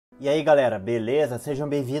E aí galera, beleza? Sejam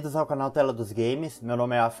bem-vindos ao canal Tela dos Games, meu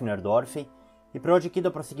nome é Afnerdorf e para hoje aqui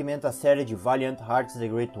dou prosseguimento à série de Valiant Hearts The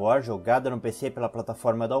Great War, jogada no PC pela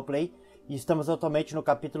plataforma da UPLAY, e estamos atualmente no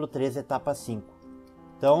capítulo 13, etapa 5.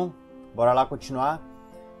 Então, bora lá continuar.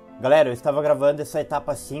 Galera, eu estava gravando essa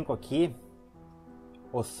etapa 5 aqui,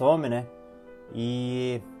 o Somme, né?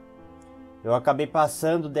 E eu acabei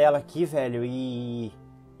passando dela aqui, velho, e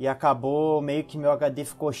acabou meio que meu HD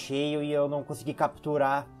ficou cheio e eu não consegui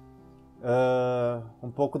capturar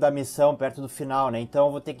um pouco da missão perto do final, né? Então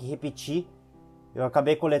eu vou ter que repetir. Eu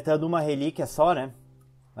acabei coletando uma relíquia só, né?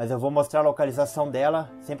 Mas eu vou mostrar a localização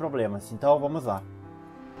dela sem problemas. Então vamos lá.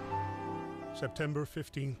 September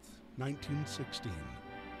 15th, 1916.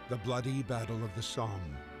 The bloody Battle of the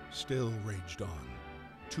Somme still raged on.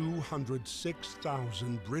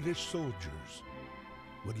 206,000 British soldiers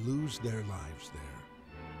would lose their lives there.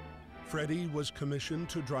 Freddie was commissioned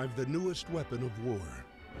to drive the newest weapon of war.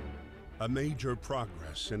 A major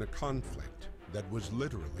progress in a conflict that was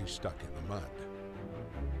literally stuck in the mud.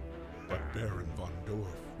 But Baron von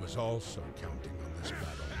Dorf was also counting on this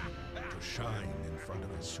battle to shine in front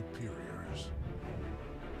of his superiors.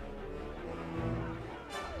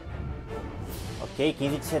 Ok,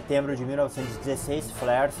 15 de setembro de 1916,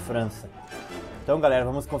 Flers, França. Então galera,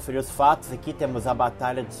 vamos conferir os fatos aqui. Temos a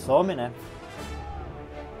Batalha de Somme, né?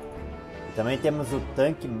 E também temos o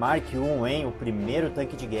tanque Mark I, hein? O primeiro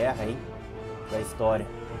tanque de guerra, hein? Da história.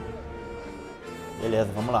 Beleza,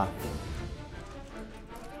 vamos lá.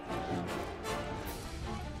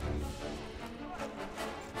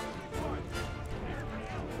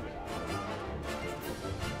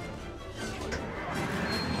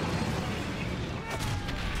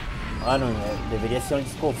 Mano, deveria ser um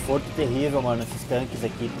desconforto terrível, mano, esses tanques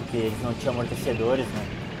aqui, porque eles não tinham amortecedores,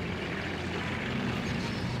 né?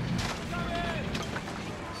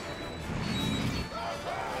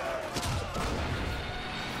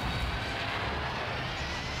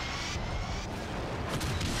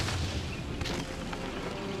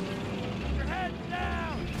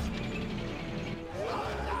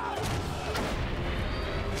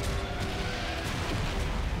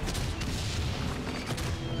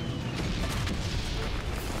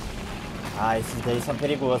 Ah, esses daí são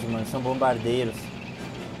perigosos, mano. São bombardeiros.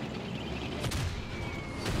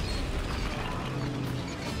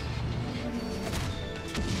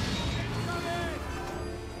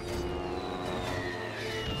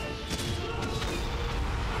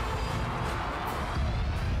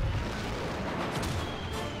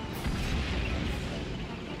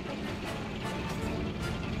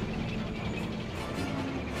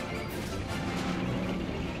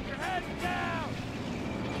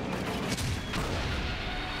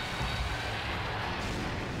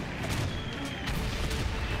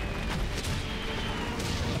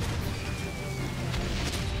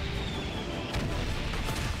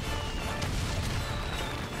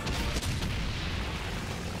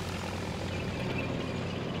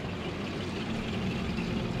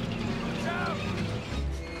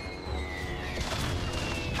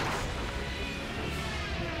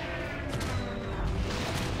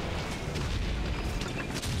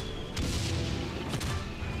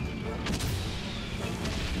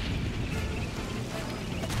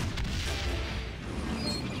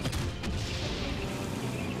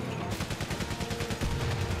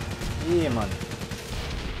 Ih, mano.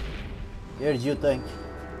 Perdi o tanque.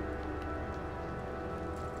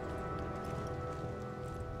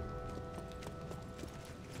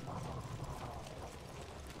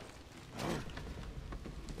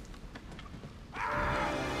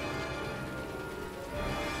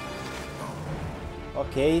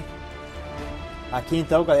 Ok. Aqui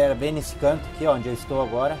então, galera, bem nesse canto aqui, onde eu estou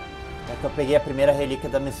agora, é que eu peguei a primeira relíquia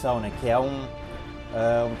da missão, né? Que é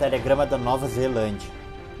um telegrama da Nova Zelândia.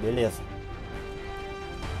 Beleza.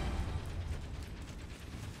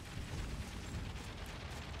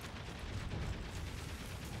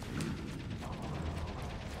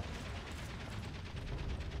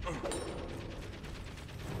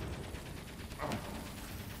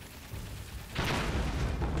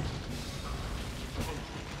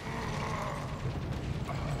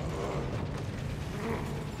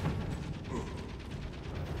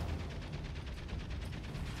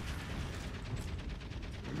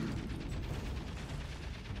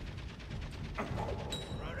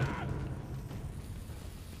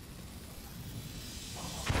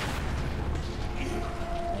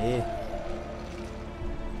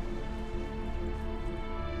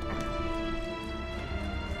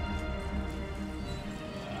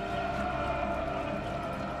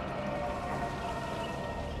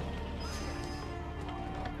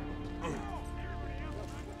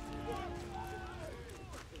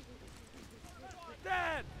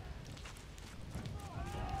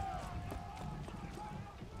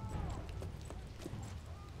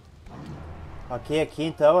 Ok, aqui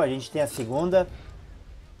então a gente tem a segunda.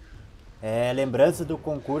 Lembrança do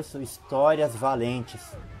concurso Histórias Valentes.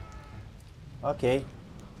 Ok.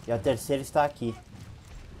 E a terceira está aqui.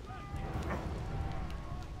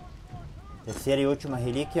 Terceira e última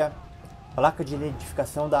relíquia. Placa de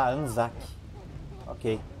identificação da Anzac.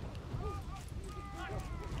 Ok.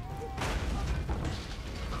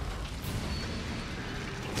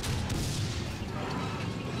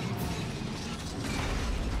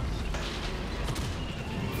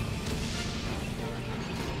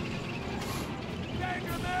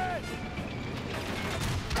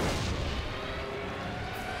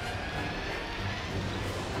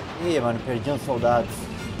 Ih, mano, perdi uns soldados.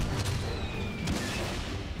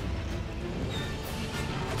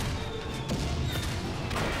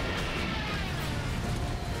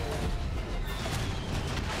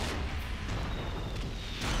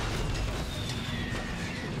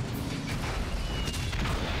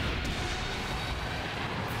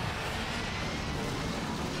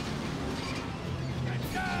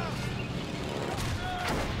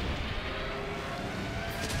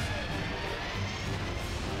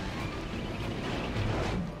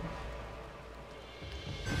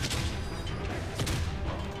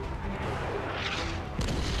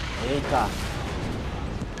 Eita!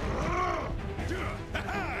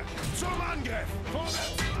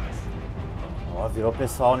 Ó, virou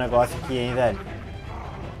pessoal o negócio aqui, hein, velho.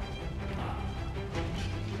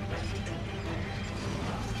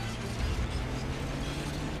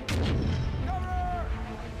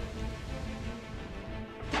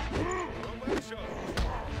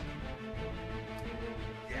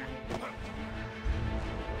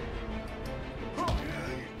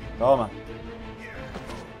 Toma.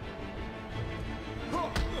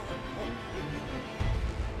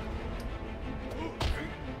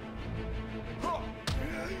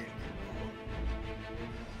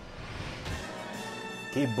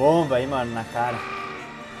 Que bomba aí, mano, na cara.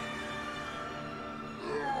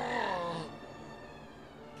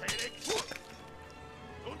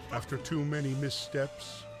 After too many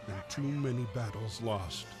missteps and too many battles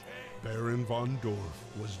lost, Baron von Dorf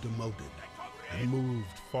was demoted and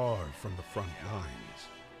moved far from the front lines.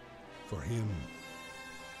 For him,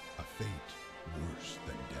 a fate worse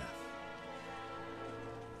than death.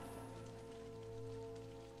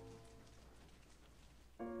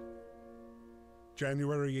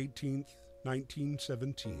 January 18th,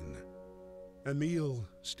 1917. Emile,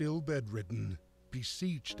 still bedridden,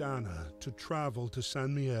 beseeched Anna to travel to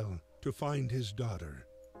Saint-Mihiel to find his daughter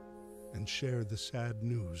and share the sad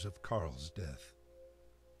news of Karl's death.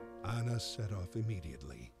 Anna set off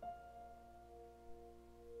immediately.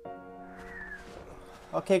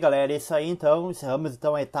 Ok, galera, é isso aí então. Encerramos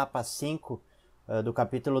então a etapa 5 do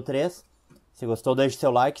capítulo 3. Se gostou, deixe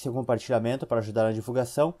seu like, seu compartilhamento para ajudar na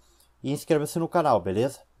divulgação. E inscreva-se no canal,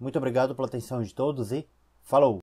 beleza? Muito obrigado pela atenção de todos e falou!